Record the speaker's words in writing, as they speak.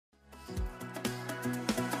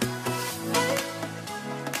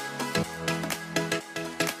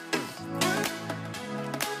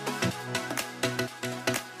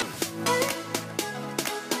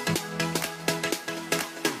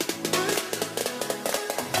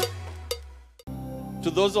To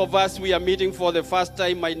those of us we are meeting for the first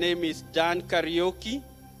time, my name is Kariuki.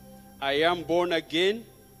 I am born again,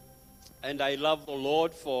 and I love the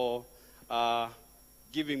Lord for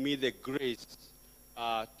giving me the grace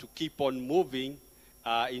to keep on moving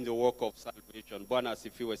in the work of salvation. Bwana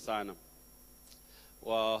asifiwe sana.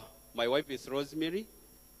 Well, my wife is Rosemary.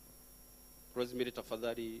 Rosemary,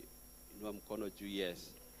 tafadhali inua mkono juu. Yes.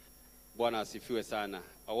 Bwana asifiwe sana.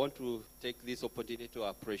 I want to take this opportunity to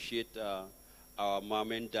appreciate our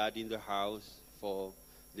mom and dad in the house for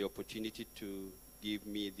the opportunity to give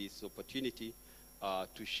me this opportunity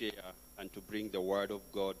to share and to bring the word of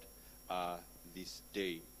God this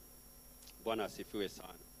day. Bwana asifiwe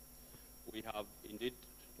sana. We have indeed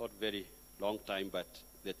not very long time, but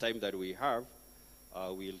the time that we have,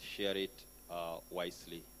 we'll share it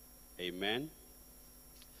wisely. Amen.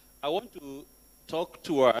 I want to talk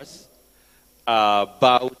to us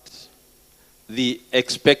about the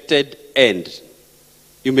expected end.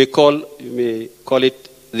 You may call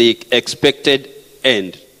it the expected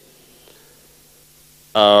end.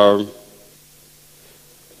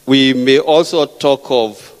 We may also talk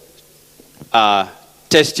of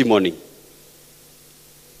testimony.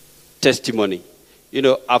 Testimony. You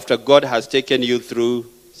know, after God has taken you through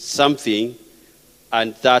something,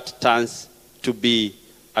 and that turns to be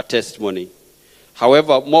a testimony.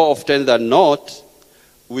 However, more often than not,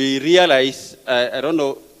 we realize, I don't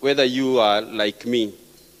know whether you are like me,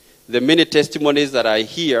 the many testimonies that I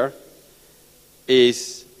hear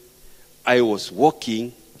is, I was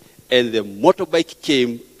walking and the motorbike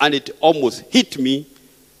came and it almost hit me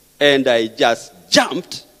and I just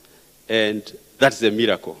jumped, and that's the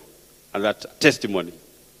miracle and that testimony.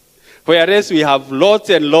 Whereas we have lots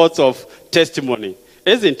and lots of testimony,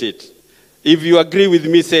 isn't it? If you agree with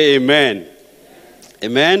me, say amen.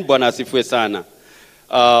 Amen. Bwana asifiwe sana.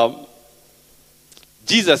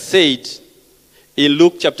 Jesus said in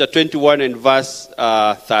Luke chapter 21 and verse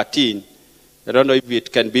 13, I don't know if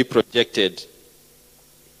it can be projected.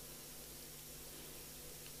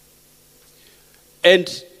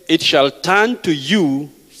 And it shall turn to you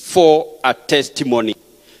for a testimony.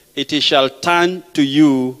 It shall turn to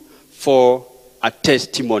you for a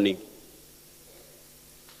testimony.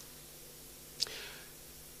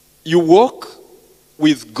 You walk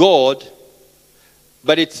with God,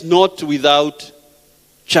 but it's not without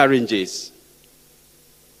challenges.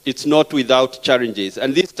 It's not without challenges.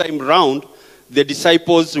 And this time round, the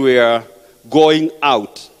disciples were going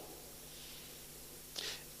out.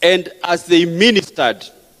 And as they ministered,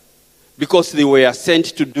 because they were sent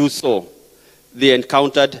to do so, they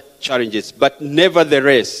encountered challenges. But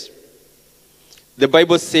nevertheless, the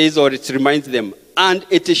Bible says, or it reminds them, and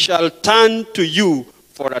it shall turn to you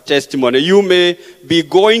for a testimony. You may be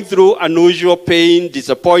going through unusual pain,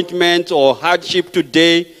 disappointment, or hardship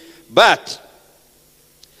today, but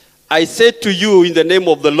I say to you in the name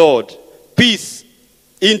of the Lord, peace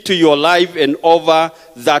into your life and over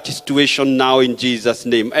that situation now in Jesus'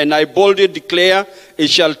 name. And I boldly declare, it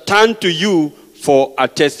shall turn to you for a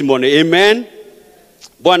testimony. Amen.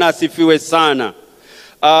 Bwana asifiwe sana.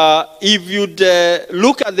 If you'd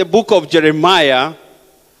look at the book of Jeremiah,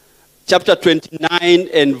 chapter 29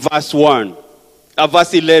 and verse 1,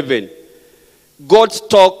 verse 11, God's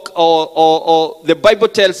talk, or the Bible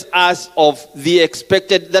tells us of the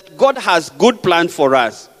expected, that God has good plan for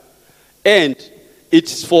us, and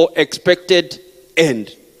it's for expected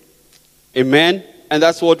end. Amen? And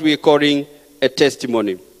that's what we're calling a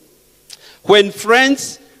testimony. When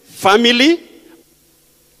friends, family,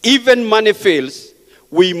 even money fails,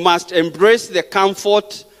 we must embrace the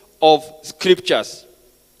comfort of scriptures.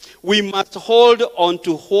 We must hold on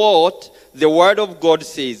to what the word of God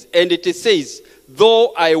says. And it says,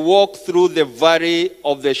 though I walk through the valley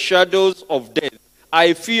of the shadows of death,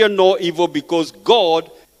 I fear no evil because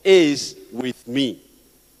God is with me.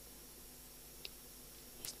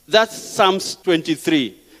 That's Psalms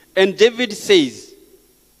 23. And David says,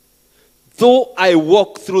 though I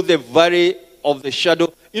walk through the valley of the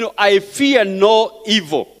shadow, I fear no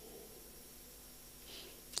evil.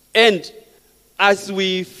 And as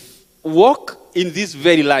we walk in this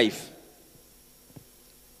very life,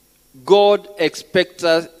 God expects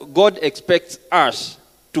us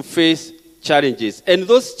to face challenges. And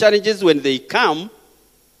those challenges, when they come,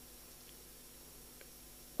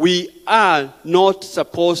 we are not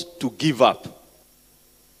supposed to give up.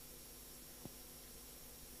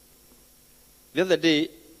 The other day,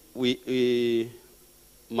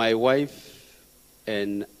 my wife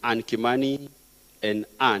and Ann Kimani and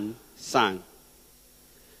Ann sang.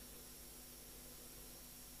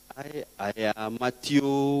 I am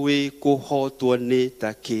Matthew we kohotwa ne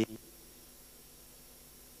take.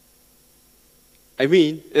 I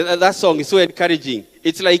mean, that song is so encouraging.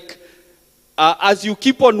 It's like, as you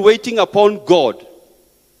keep on waiting upon God,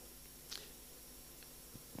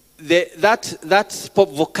 that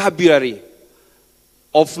vocabulary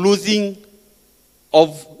of losing,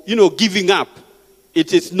 of, giving up,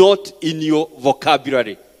 it is not in your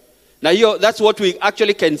vocabulary. Now, that's what we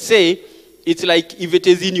actually can say. It's like, if it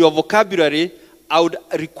is in your vocabulary, I would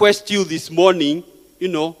request you this morning,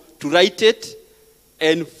 to write it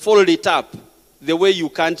and fold it up the way you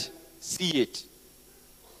can't see it.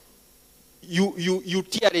 You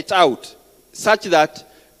tear it out such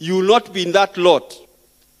that you will not be in that lot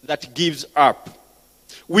that gives up.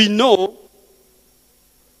 We know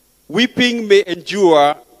weeping may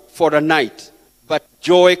endure for a night, but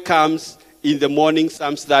joy comes in the morning.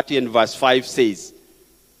 Psalms 30 and verse 5 says,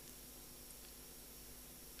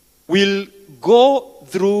 we'll go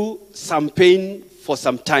through some pain for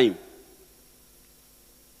some time.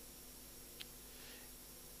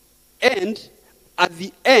 And at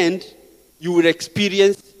the end, you will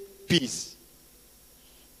experience peace.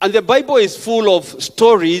 And the Bible is full of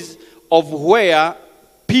stories of where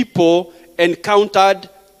people encountered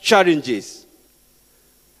challenges.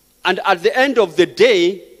 And at the end of the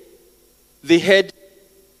day, they had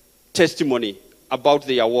testimony about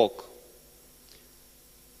their walk.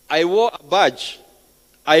 I wore a badge.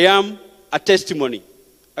 I am a testimony.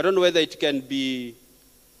 I don't know whether it can be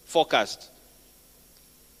focused.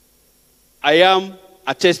 I am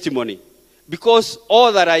a testimony. Because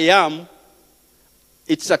all that I am,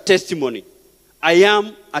 it's a testimony. I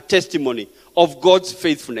am a testimony of God's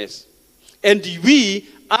faithfulness. And we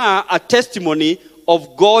are a testimony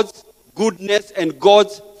of God's goodness and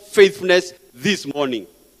God's faithfulness this morning.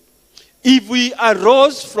 If we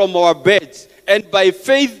arose from our beds and by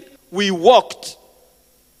faith we walked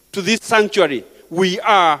to this sanctuary, we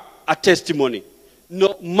are a testimony.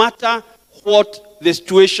 No matter what the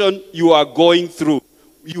situation you are going through,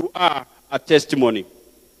 you are a testimony.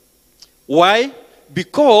 Why?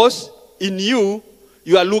 Because in you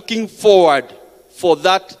are looking forward for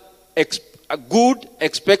that a good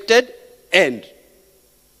expected end.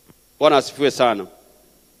 Bwana asifiwe sana.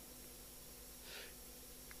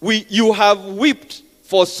 You have wept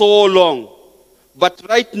for so long, but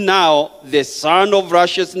right now the Son of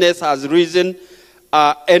Righteousness has risen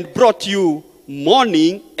and brought you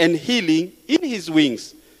mourning and healing in his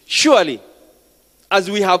wings. Surely, as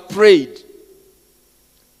we have prayed,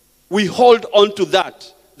 we hold on to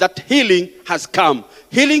that healing has come.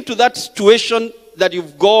 Healing to that situation that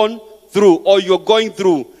you've gone through or you're going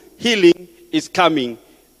through, healing is coming,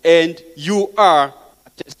 and you are a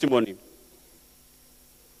testimony.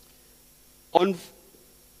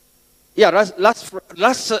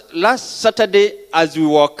 Last Saturday, as we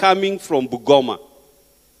were coming from Bugoma,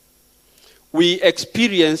 we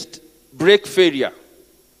experienced brake failure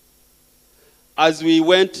as we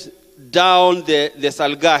went down the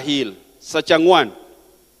Salga Hill, Sachangwan.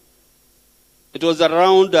 It was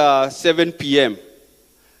around 7 p.m.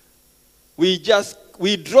 We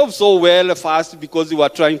drove so well fast because we were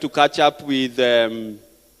trying to catch up with, it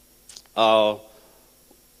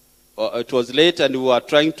was late and we were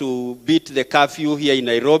trying to beat the curfew here in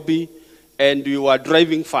Nairobi, and we were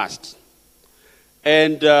driving fast.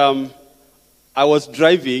 And I was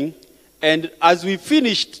driving, and as we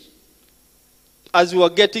finished, as we were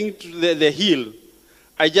getting to the hill,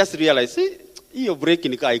 I just realized, you're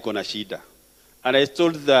braking car iko na shida. And I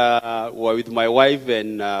told with my wife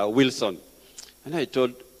and Wilson, and I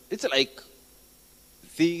told, it's like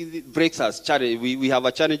the brakes are challenge. We have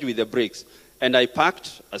a challenge with the brakes. And I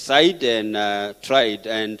parked aside and tried,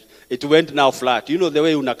 and it went now flat. You know the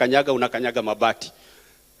way unakanyaga mabati.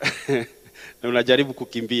 Na unajaribu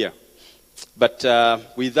kukimbia. But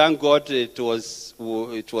we thank God it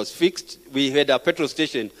was fixed. We had a petrol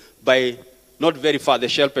station by not very far, the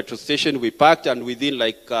Shell petrol station. We parked, and within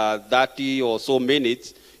like 30 or so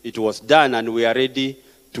minutes, it was done, and we are ready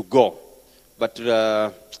to go. But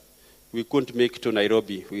we couldn't make it to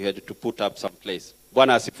Nairobi. We had to put up some place.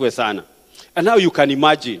 Bwana asifiwe sana. And now you can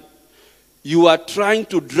imagine, you are trying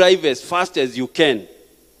to drive as fast as you can.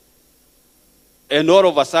 And all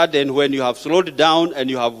of a sudden, when you have slowed down and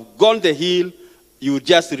you have gone the hill, you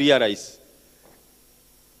just realize,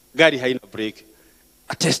 gari haina brake.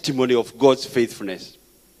 A testimony of God's faithfulness.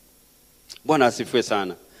 Bwana asifiwe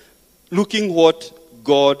sana. Looking what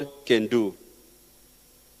God can do.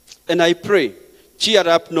 And I pray, cheer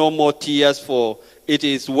up, no more tears, for it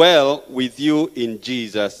is well with you in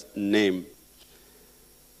Jesus' name.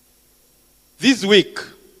 This week,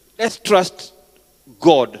 let's trust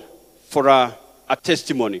God for a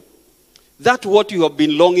testimony. That's what you have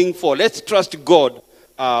been longing for. Let's trust God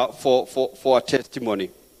for a testimony.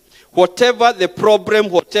 Whatever the problem,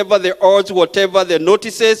 whatever the odds, whatever the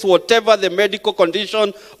notices, whatever the medical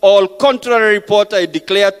condition, all contrary report, I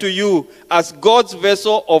declare to you as God's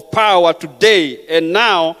vessel of power today. And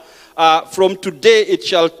now, from today, it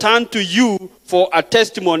shall turn to you for a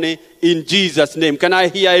testimony in Jesus' name. Can I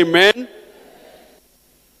hear amen?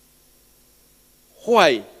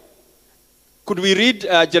 Why? Could we read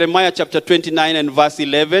Jeremiah chapter 29 and verse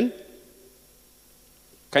 11?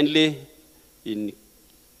 Kindly in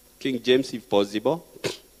King James, if possible.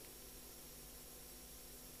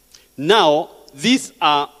 Now, these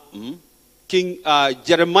are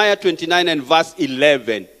Jeremiah 29 and verse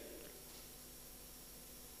 11.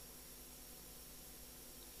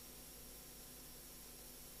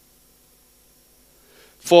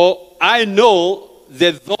 For I know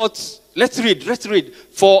the thoughts, let's read.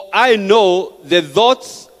 For I know the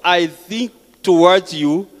thoughts I think towards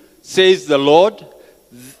you, says the Lord,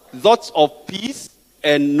 thoughts of peace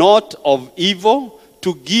and not of evil,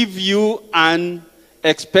 to give you an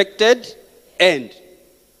expected end.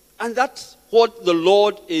 And that's what the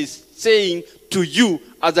Lord is saying to you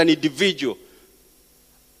as an individual.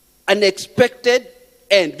 An expected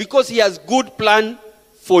end. Because he has good plan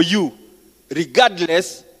for you,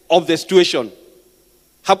 regardless of the situation.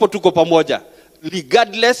 Hapo tuko pamoja.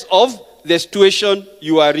 Regardless of the situation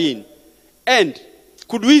you are in. And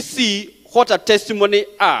could we see what a testimony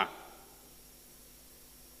are?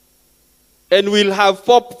 And we'll have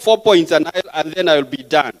four points, and then I'll be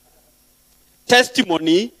done.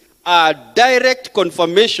 Testimony are direct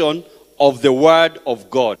confirmation of the word of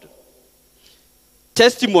God.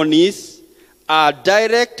 Testimonies are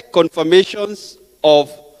direct confirmations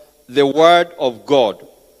of the word of God.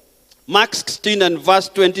 Mark 16 and verse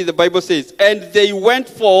 20, the Bible says, and they went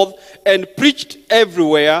forth and preached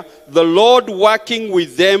everywhere, the Lord working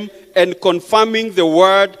with them and confirming the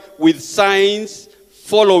word with signs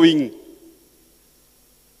following.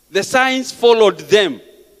 The signs followed them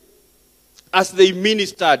as they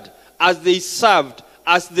ministered, as they served,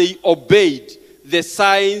 as they obeyed. The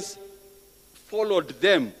signs followed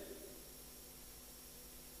them.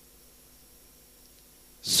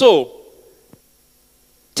 So,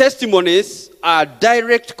 testimonies are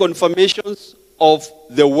direct confirmations of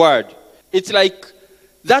the word. It's like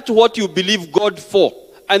that's what you believe God for.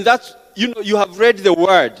 And that's, you have read the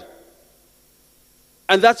word.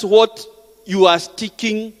 And that's what you are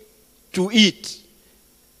sticking to it.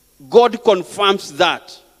 God confirms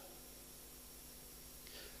that.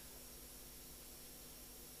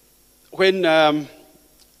 When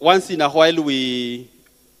once in a while we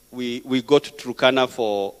go to Turkana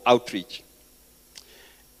for outreach.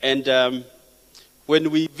 And when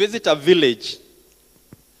we visit a village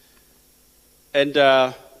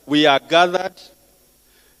and we are gathered,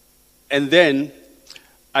 and then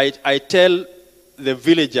I tell the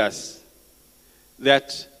villagers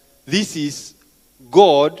that this is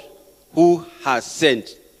God who has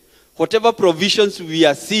sent. Whatever provisions we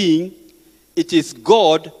are seeing, it is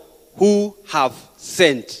God who have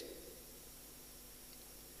sent.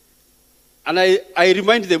 And I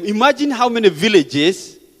remind them, imagine how many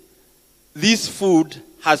villages this food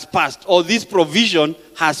has passed, or this provision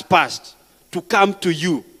has passed to come to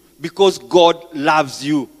you, because God loves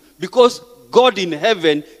you, because God in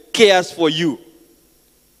heaven cares for you.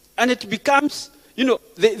 And it becomes,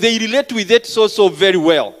 they relate with it so very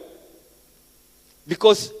well,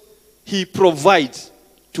 because he provides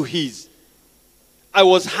to his. I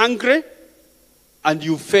was hungry and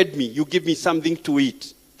you fed me. You give me something to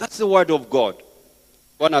eat. That's the word of God.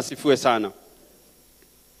 Bwana asifiwe sana.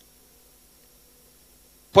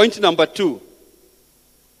 Point number 2.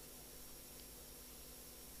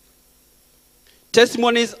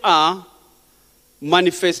 Testimonies are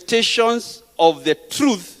manifestations of the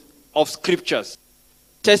truth of scriptures.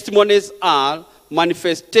 Testimonies are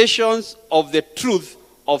manifestations of the truth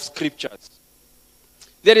of scriptures.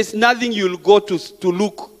 There is nothing you'll go to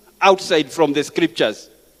look outside from the scriptures.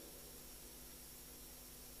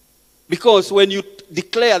 Because when you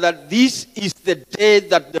declare that this is the day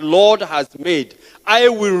that the Lord has made, I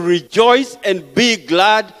will rejoice and be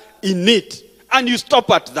glad in it. And you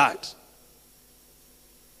stop at that.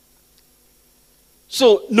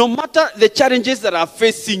 So no matter the challenges that are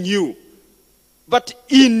facing you, but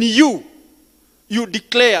in you, you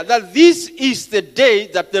declare that this is the day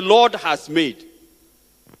that the Lord has made.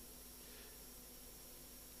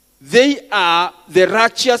 They are the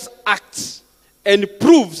righteous acts and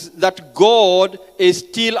proves that God is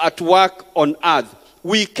still at work on earth.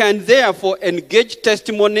 We can therefore engage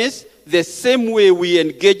testimonies the same way we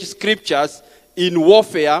engage scriptures in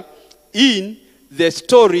warfare, in the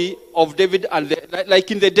story of David and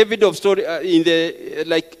like in the David of story,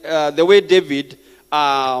 the way David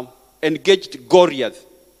engaged Goliath.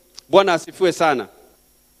 Bwana asifiwe sana.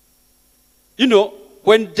 You know,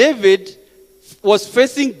 when David was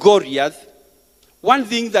facing Goliath, one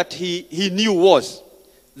thing that he knew was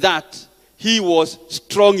that he was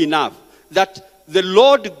strong enough, that the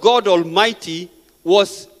Lord God Almighty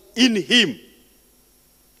was in him.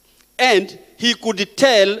 And he could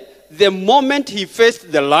tell the moment he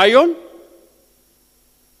faced the lion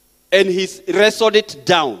and he wrestled it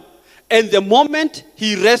down. And the moment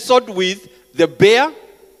he wrestled with the bear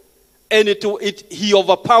and he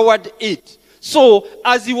overpowered it. So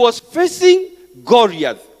as he was facing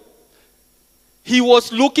Goliath, he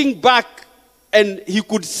was looking back and he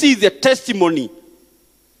could see the testimony.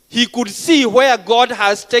 He could see where God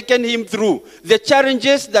has taken him through, the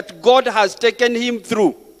challenges that God has taken him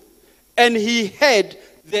through. And he had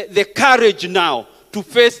the courage now to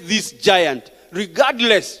face this giant,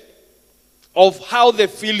 regardless of how the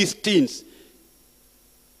Philistines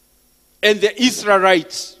and the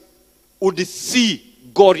Israelites would see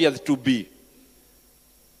Goliath to be.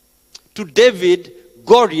 To David,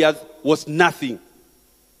 Goliath was nothing.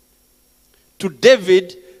 To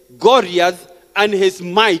David, Goliath and his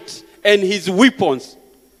might and his weapons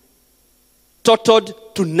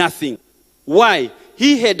totaled to nothing. Why?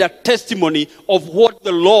 He had a testimony of what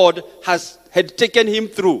the Lord had taken him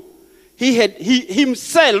through. He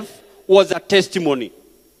himself was a testimony.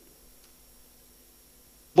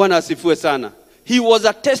 Bwana asifiwe sana. He was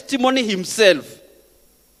a testimony himself.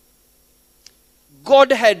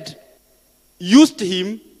 God had used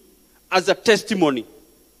him as a testimony.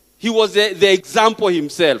 He was the example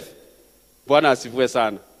himself. Bwana asifiwe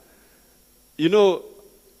sana. You know,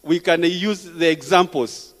 we can use the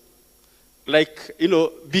examples. Like, you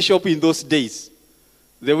know, bishop in those days.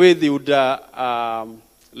 The way they would,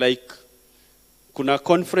 like, kuna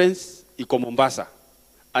conference iko Mombasa.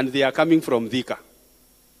 And they are coming from Thika.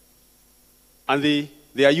 And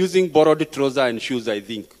they are using borrowed trousers and shoes, I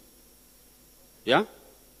think. Yeah?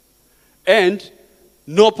 And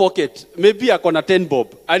no pocket. Maybe akona 10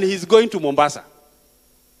 bob. And he's going to Mombasa.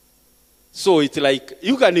 So it's like,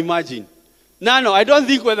 you can imagine. No, I don't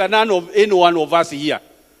think whether any one of us here.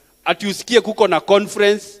 Atiusikie kuko na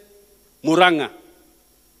conference, Muranga.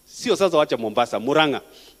 Sio sasa wacha Mombasa, Muranga.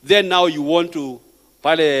 Then now you want to,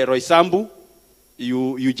 pale Roysambu,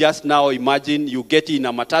 you just now imagine you get in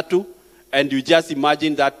a matatu, and you just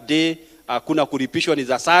imagine that day, kuna kuripishwa ni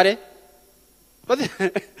zasare. But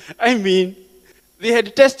I mean, they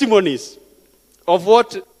had testimonies of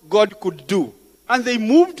what God could do. And they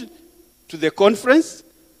moved to the conference,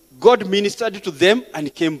 God ministered to them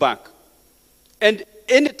and came back. And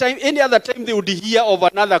any other time they would hear of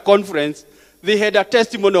another conference, they had a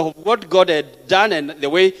testimony of what God had done and the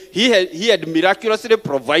way he had miraculously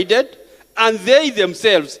provided, and they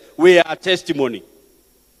themselves were a testimony.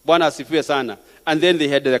 Bwana asifiwe sana. And then they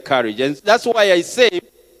had the courage. And that's why I say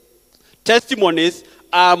testimonies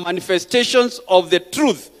are manifestations of the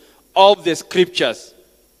truth of the scriptures.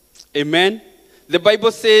 Amen. The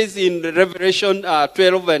Bible says in Revelation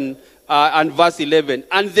 12 and verse 11,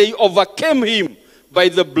 and they overcame him by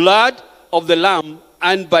the blood of the Lamb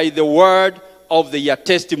and by the word of their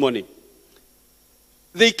testimony.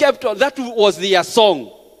 They kept on, that was their song.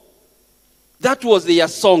 That was their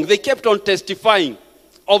song. They kept on testifying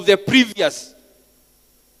of the previous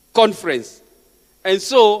conference. And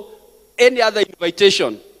so, any other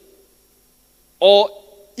invitation, or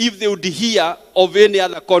if they would hear of any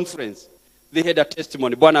other conference, they had a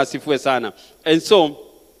testimony. Bwana asifiwe sana. And so,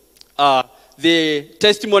 the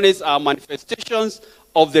testimonies are manifestations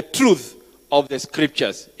of the truth of the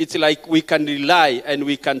scriptures. It's like we can rely and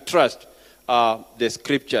we can trust the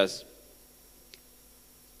scriptures.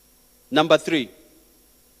 Number 3,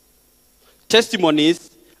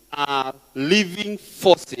 testimonies are living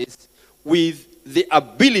forces with the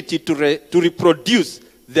ability to reproduce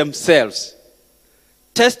themselves.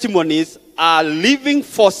 Testimonies are living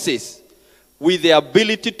forces with the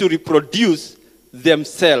ability to reproduce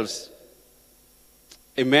themselves.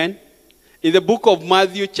 Amen. In the book of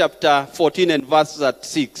Matthew chapter 14 and verse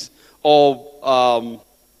 6, or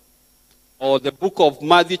the book of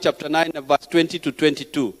Matthew chapter 9 and verse 20 to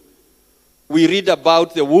 22, we read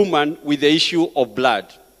about the woman with the issue of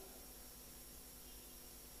blood.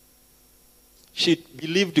 She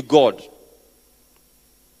believed God.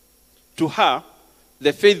 To her,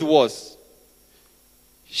 the faith was,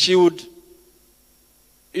 she would,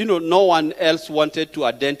 no one else wanted to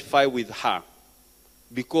identify with her,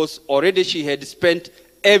 because already she had spent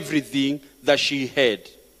everything that she had.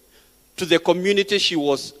 To the community, she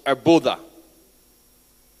was a bother.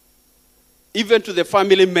 even to the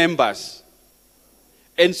family members.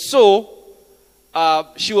 And so,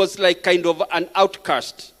 she was like kind of an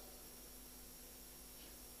outcast.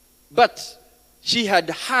 But she had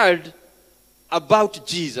heard about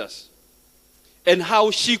Jesus and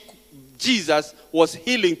how Jesus was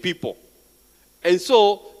healing people. And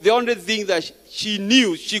so the only thing that she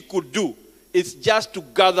knew she could do is just to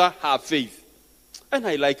gather her faith. And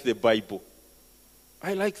I like the Bible.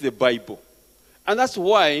 I like the Bible. And that's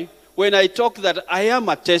why when I talk that I am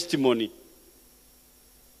a testimony,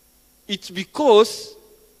 it's because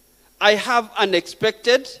I have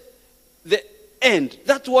unexpected the end.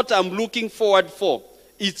 That's what I'm looking forward for.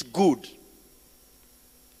 It's good.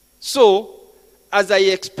 So, as I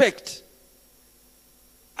expect,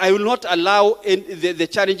 I will not allow the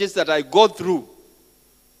challenges that I go through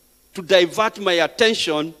to divert my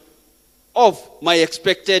attention of my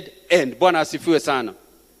expected end. Bwana asifiwe sana.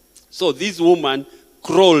 So this woman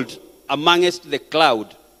crawled amongst the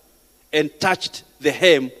cloud and touched the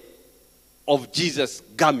hem of Jesus'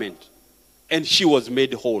 garment, and she was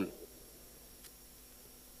made whole.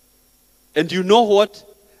 And you know what?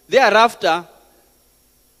 Thereafter,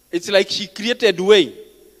 it's like she created way.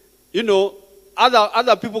 You know,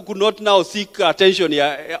 other people could not now seek attention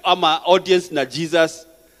ya ama audience na Jesus.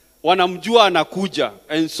 Wanamjua anakuja.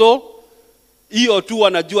 And so, hiyo tu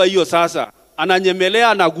wanajua hiyo sasa. Ananyemelea,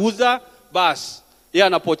 anaguza, bas. Yeye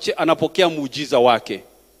anapokea muujiza wake.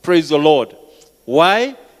 Praise the Lord.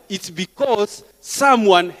 Why? It's because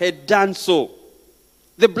someone had done so.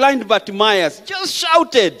 The blind Bartimaeus just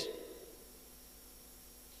shouted.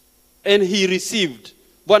 And he received.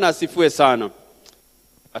 Bwana asifiwe sana.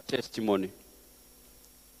 A testimony.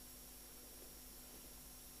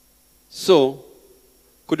 So,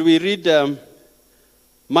 could we read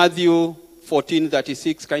Matthew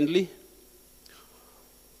 14:36 kindly?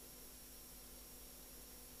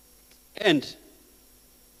 And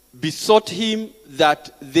besought him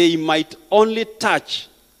that they might only touch.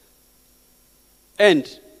 And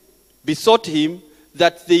besought him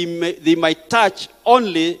that they might touch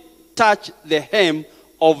the hem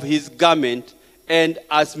of his garment, and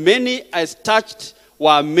as many as touched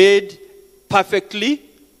were made perfectly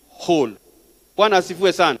whole. Bwana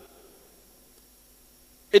asifiwe sana.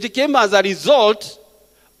 It came as a result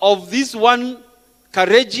of this one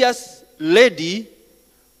courageous lady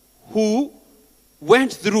who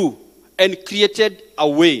went through and created a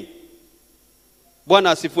way.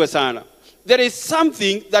 Bwana asifiwe sana. There is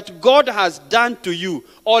something that God has done to you,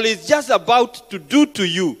 or is just about to do to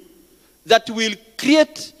you, that will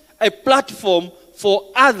create a platform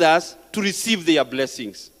for others to receive their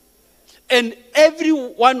blessings. And every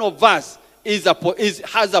one of us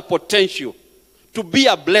has a potential to be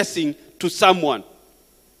a blessing to someone.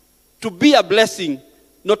 To be a blessing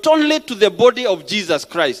not only to the body of Jesus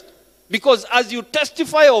Christ, because as you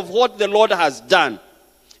testify of what the Lord has done,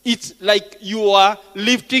 it's like you are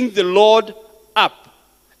lifting the Lord up.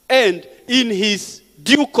 And in his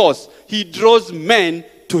due course, he draws men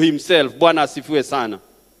to himself. Bwana asifiwe sana.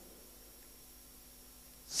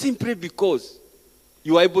 Simply because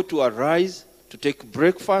you are able to arise, to take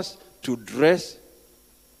breakfast, to dress.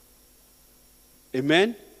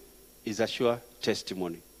 Amen? Is a sure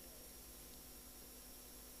testimony.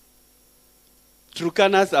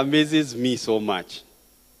 Turkanas amazes me so much.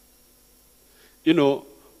 You know,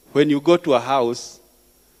 when you go to a house,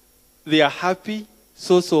 they are happy,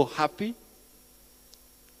 so happy.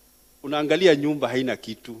 Unaangalia nyumba haina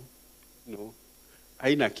kitu. No,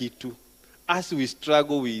 haina kitu. As we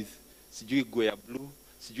struggle with, sijui go ya blue,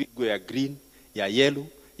 sijui go ya green, ya yellow,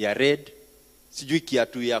 ya red, sijui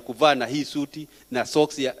kiatu ya kuvaa na hii suti, na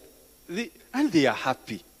socks ya... and they are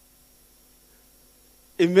happy.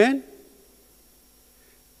 Amen?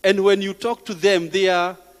 And when you talk to them, they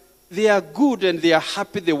are good and they are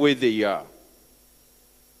happy the way they are.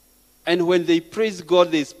 And when they praise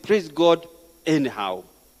God, they praise God anyhow.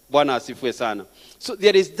 Bwana asifiwe sana. So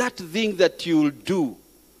there is that thing that you'll do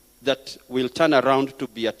that will turn around to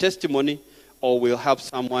be a testimony or will help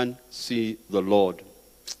someone see the Lord.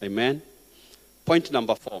 Amen. Point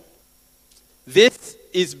number 4. This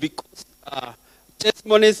is because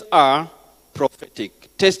testimonies are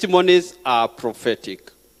prophetic. Testimonies are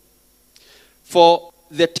prophetic. For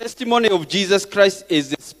the testimony of Jesus Christ is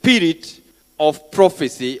the spirit of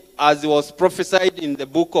prophecy, as was prophesied in the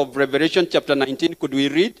book of Revelation chapter 19. Could we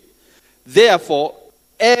read? Therefore,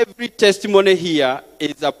 every testimony here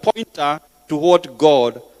is a pointer to what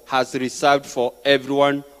God has reserved for every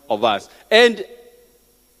one of us. And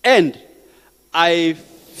I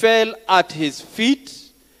fell at his feet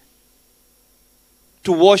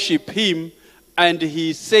to worship him, and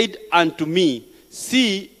he said unto me,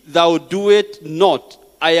 See, thou do it not.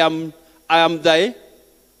 I am thy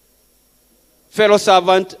fellow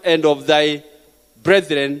servant and of thy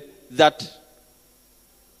brethren that.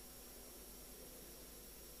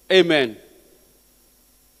 Amen.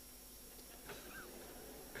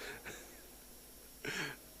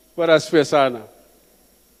 Warasifiwe sana.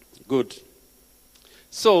 Good.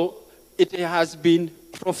 So, it has been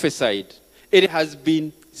prophesied. It has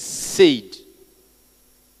been said.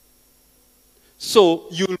 So,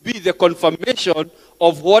 you'll be the confirmation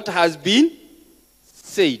of what has been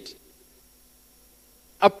said.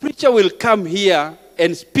 A preacher will come here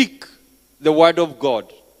and speak the word of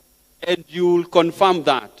God. And you will confirm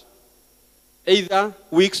that. Either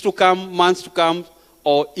weeks to come, months to come,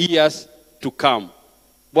 or years to come.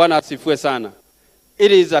 Bwana asifiwe sana.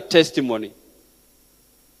 It is a testimony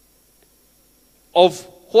of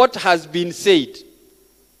what has been said.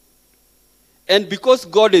 And because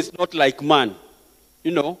God is not like man,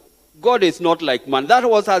 God is not like man. That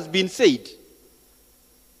was has been said.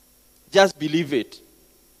 Just believe it.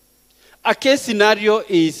 A case scenario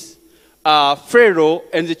is Pharaoh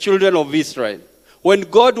and the children of Israel. When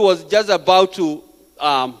God was just about to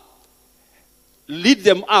lead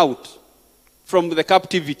them out from the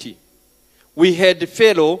captivity, we had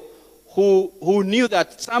Pharaoh who knew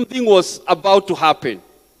that something was about to happen.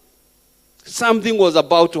 Something was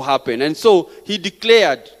about to happen. And so he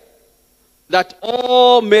declared that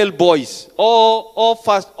all male boys,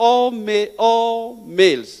 all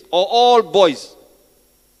males, or all boys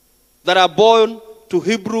that are born to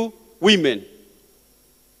Hebrew women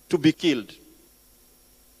to be killed.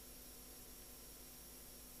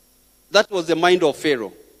 That was the mind of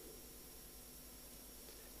Pharaoh.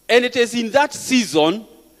 And it is in that season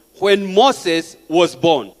when Moses was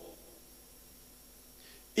born.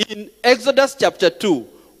 In Exodus chapter 2,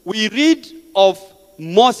 we read of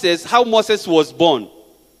Moses, how Moses was born.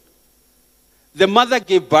 The mother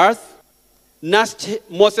gave birth, nursed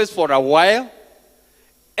Moses for a while,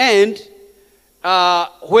 and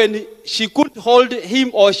when she couldn't hold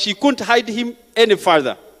him or she couldn't hide him any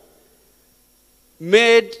further,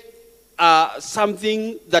 made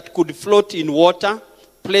something that could float in water,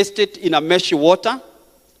 placed it in a mesh water,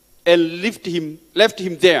 and left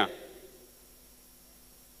him there.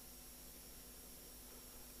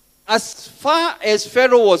 As far as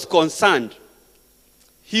Pharaoh was concerned,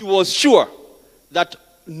 he was sure that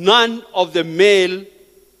none of the male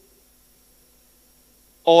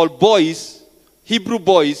or boys, Hebrew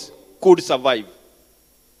boys, could survive.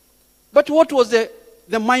 But what was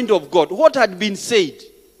the mind of God? What had been said?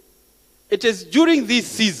 It is during this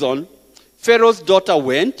season, Pharaoh's daughter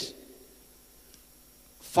went,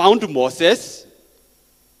 found Moses,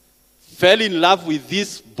 fell in love with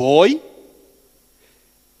this boy,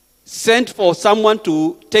 sent for someone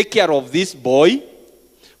to take care of this boy.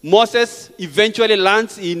 Moses eventually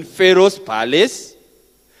lands in Pharaoh's palace.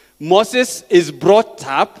 Moses is brought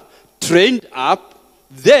up, trained up.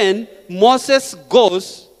 Then Moses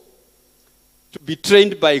goes to be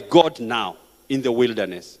trained by God now in the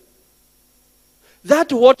wilderness.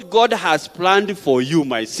 That's what God has planned for you,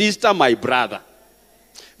 my sister, my brother.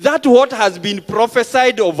 That's what has been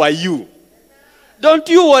prophesied over you. Don't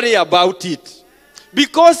you worry about it.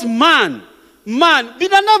 Because man,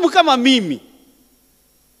 binadamu kama mimi.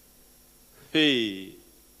 Hey.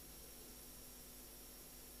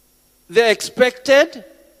 The expected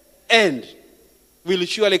end will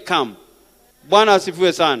surely come. Bwana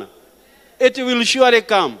asifiwe sana. It will surely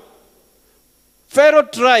come. Pharaoh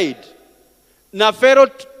tried. Na Pharaoh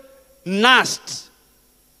nursed.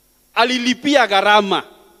 Alilipia gharama.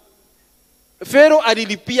 Pharaoh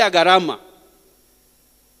alilipia gharama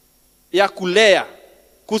ya kulea,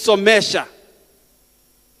 kusomesha,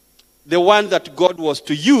 the one that God was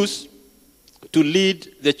to use to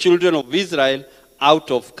lead the children of Israel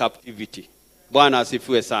out of captivity. Bwana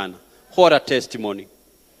asifiwe sana. What a testimony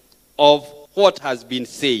of what has been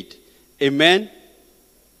said. Amen.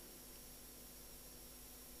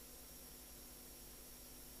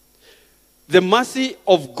 The mercy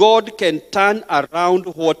of God can turn around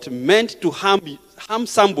what meant to harm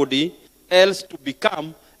somebody else to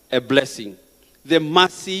become a blessing. The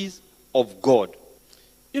mercies of God.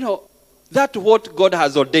 That what God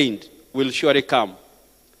has ordained will surely come.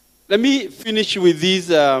 Let me finish with this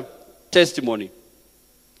testimony.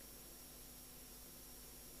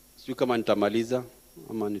 Sijui kama nitamaliza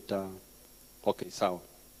ama Okay, sawa.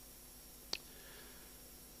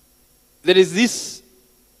 There is this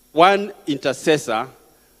one intercessor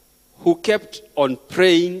who kept on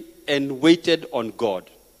praying and waited on God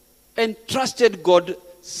and trusted God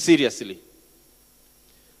seriously.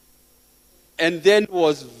 And then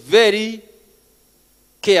was very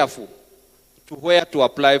careful to where to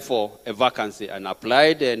apply for a vacancy, and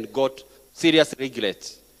applied and got serious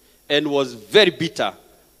regrets and was very bitter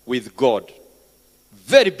with God.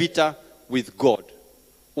 Very bitter with God.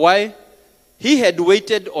 Why? He had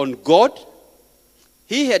waited on God.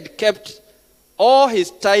 He had kept all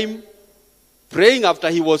his time praying after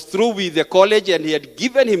he was through with the college, and he had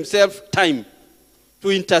given himself time to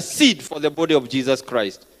intercede for the body of Jesus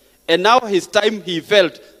Christ. And now his time, he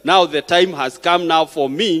felt, now the time has come now for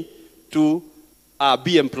me to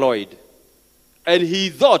be employed. And he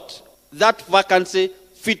thought that vacancy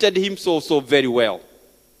fitted him so very well.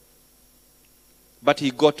 But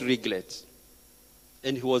he got regrets.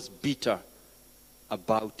 And he was bitter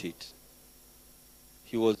about it.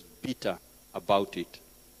 He was bitter about it.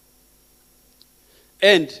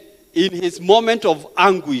 And in his moment of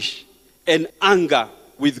anguish and anger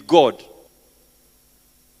with God,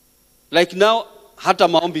 like now, hata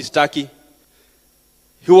maombi staki,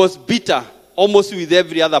 he was bitter almost with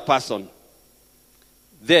every other person.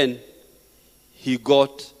 Then he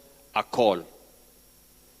got a call.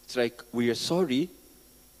 It's like, we are sorry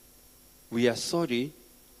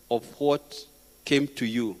of what came to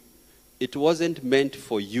you. It wasn't meant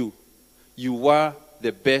for you. You were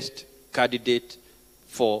the best candidate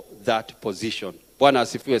for that position. Bwana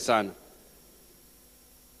asifiwe sana.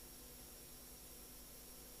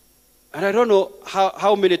 And I don't know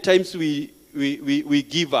how many times we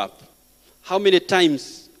give up. How many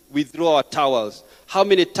times we throw our towels. How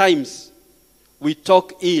many times we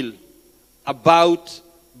talk ill about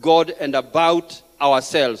God and about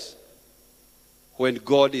ourselves when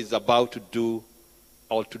God is about to do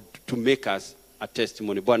or to make us a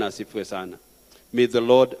testimony. Bwana asifiwe sana. May the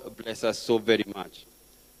Lord bless us so very much.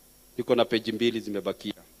 Niko na page mbili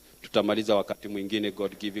zimebakia. Tutamaliza wakati mwingine,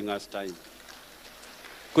 God giving us time.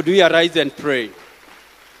 Could we arise and pray?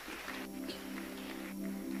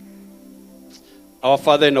 Our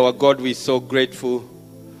Father and our God, we are so grateful.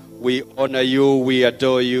 We honor you, we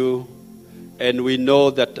adore you. And we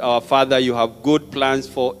know that, our Father, you have good plans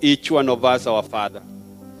for each one of us, our Father.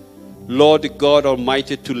 Lord God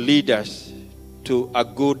Almighty, to lead us to a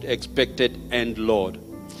good expected end, Lord.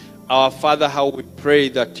 Our Father, how we pray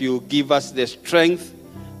that you give us the strength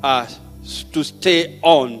to stay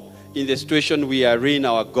on in the situation we are in,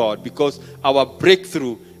 our God, because our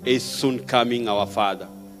breakthrough is soon coming, our Father.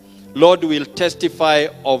 Lord, we'll testify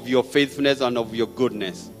of your faithfulness and of your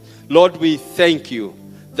goodness. Lord, we thank you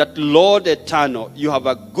that, Lord eternal, you have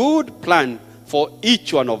a good plan for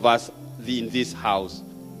each one of us in this house.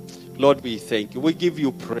 Lord, we thank you. We give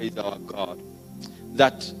you praise, our God,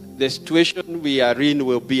 that the situation we are in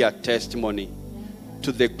will be a testimony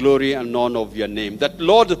to the glory and honor of your name. That,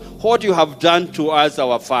 Lord, what you have done to us,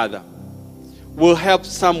 our Father, will help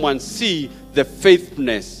someone see the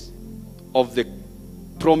faithfulness of the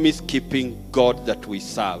promise-keeping God that we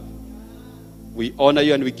serve. We honor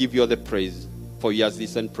you and we give you all the praise. For you ask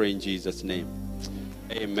this and pray in Jesus' name.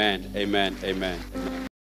 Amen, amen, amen, amen.